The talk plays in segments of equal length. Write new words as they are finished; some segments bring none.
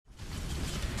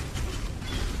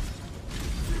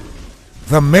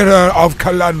The mirror of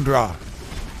Calandra.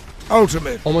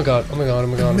 Ultimate. Oh my god, oh my god, oh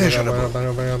my god, Immeasurable.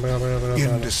 oh my god.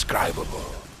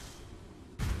 Indescribable.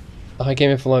 I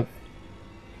came in for like...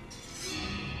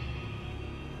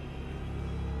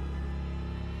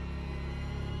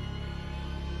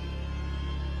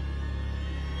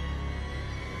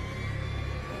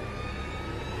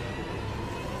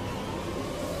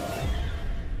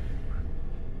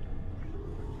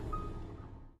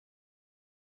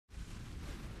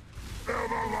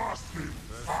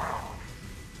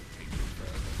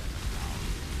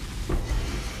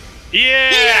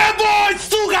 Ебать,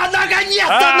 сука,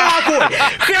 наконец-то нахуй!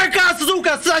 Хака,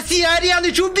 сука, соси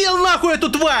Ареныч убил нахуй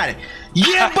эту тварь!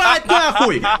 Ебать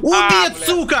нахуй! Убит,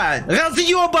 сука!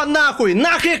 Разъебан нахуй!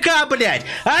 На ХК, блядь!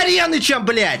 Аренычем,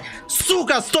 блядь!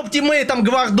 Сука, с топ-тиммейтом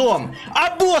Гвардом!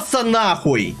 А босса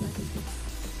нахуй!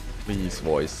 These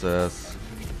voices.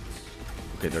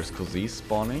 Okay, there's Kuzi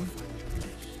spawning.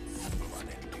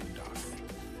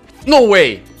 No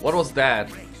way! What was that?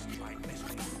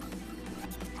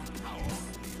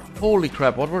 Holy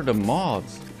crap, what were the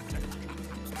mods?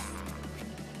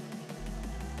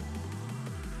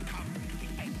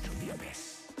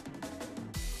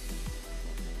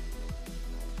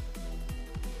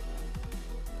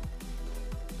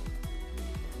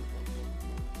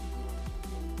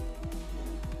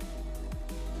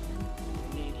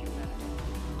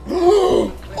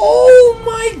 Oh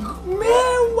my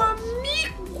meu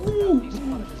amigo!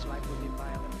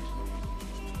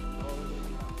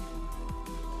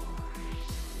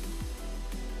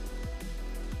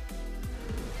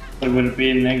 It would have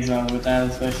been Exile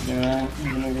without especially that,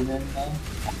 even if we didn't know.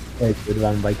 I could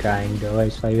run by crying though, I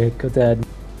swear you could have.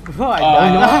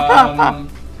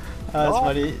 That's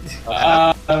funny.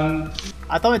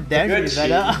 I thought it damaged me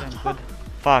better.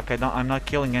 Fuck, I'm not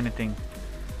killing anything.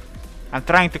 I'm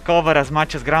trying to cover as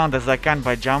much as ground as I can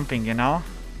by jumping, you know?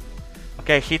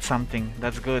 Okay, hit something,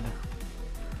 that's good.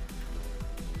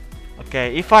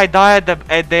 Okay, if I die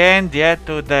at the end, yeah,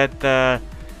 to that,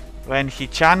 when he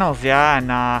channels, yeah,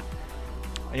 and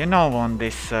you know, on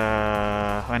this,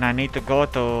 when I need to go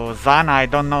to Zana, I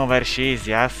don't know where she is,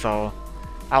 yeah, so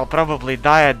I'll probably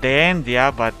die at the end,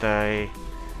 yeah, but,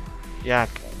 yeah.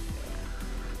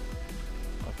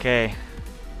 Okay.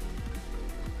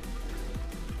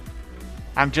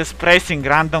 I'm just pressing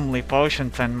randomly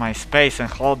potions and my space and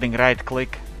holding right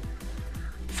click.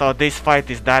 So this fight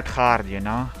is that hard, you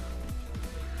know?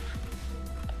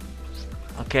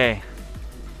 Okay.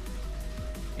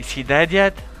 Is he dead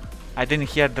yet? I didn't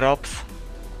hear drops.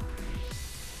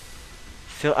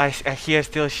 Still, I hear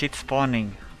still shit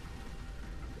spawning.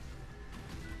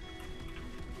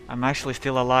 I'm actually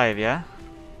still alive, yeah?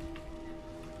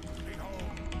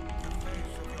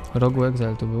 Rogu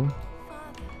Exile tu był.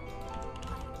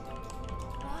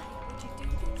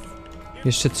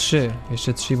 Jeszcze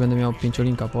 3 będę miał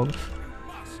 5-linka pogrów.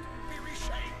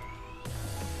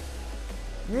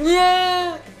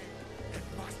 Nie!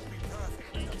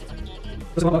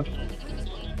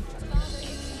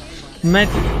 Met.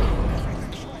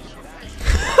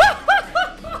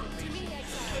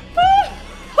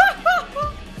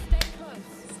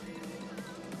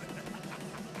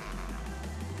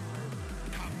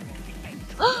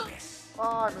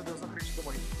 Ai meu Deus, não acredito que eu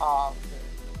morri. Ah, velho.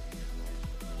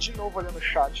 De novo olhando o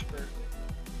chat, velho.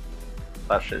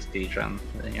 That's just D-Gen,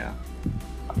 yeah.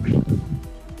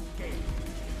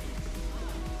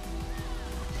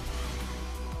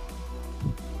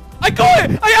 I got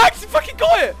it! I actually fucking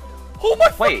got it! Oh my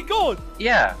fucking god!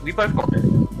 Yeah, we both got it.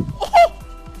 Oh!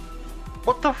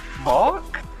 What the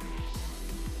fuck?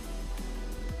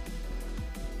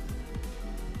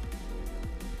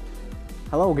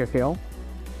 Hello, Gefil.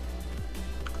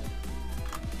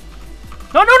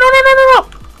 ¡No, no, no, no, no, no!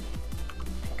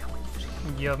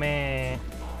 Yo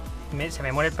se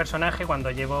me muere el personaje cuando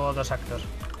llevo 2 actos.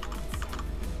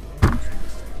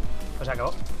 Pues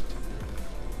acabó.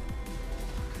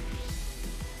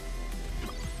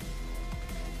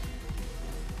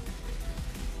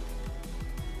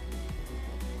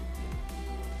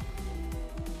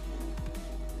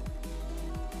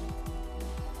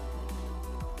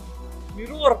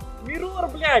 Миррор!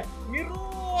 Миррор, блядь!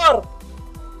 Миррор!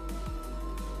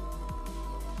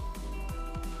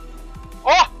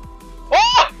 Oh!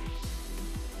 Oh!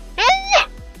 Oh!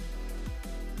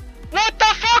 What the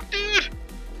fuck, dude?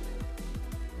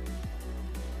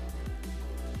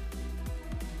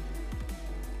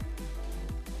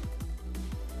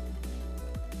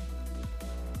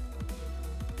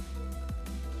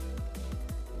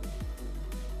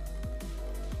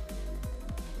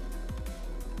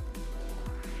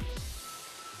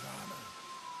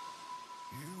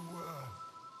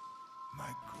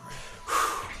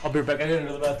 I'll be back. I gotta go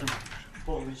to the bathroom.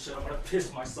 Holy shit, I'm gonna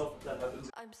piss myself at that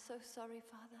bathroom. I'm so sorry,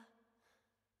 Father.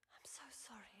 I'm so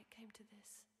sorry it came to this.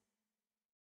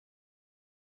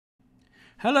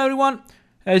 Hello everyone!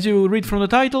 As you read from the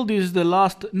title, this is the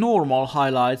last normal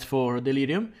highlights for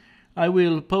Delirium. I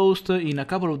will post in a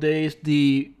couple of days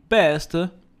the best,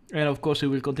 and of course it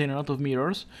will contain a lot of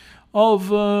mirrors, of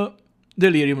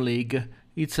Delirium League.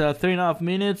 It's a 3.5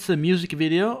 minutes music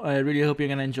video. I really hope you're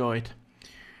gonna enjoy it.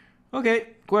 Okay,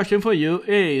 question for you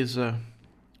is,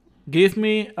 give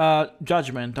me a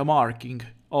judgment, a marking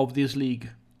of this league.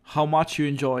 How much you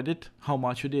enjoyed it, how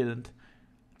much you didn't.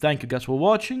 Thank you guys for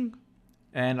watching,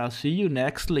 and I'll see you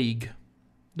next league.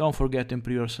 Don't forget to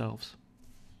improve yourselves.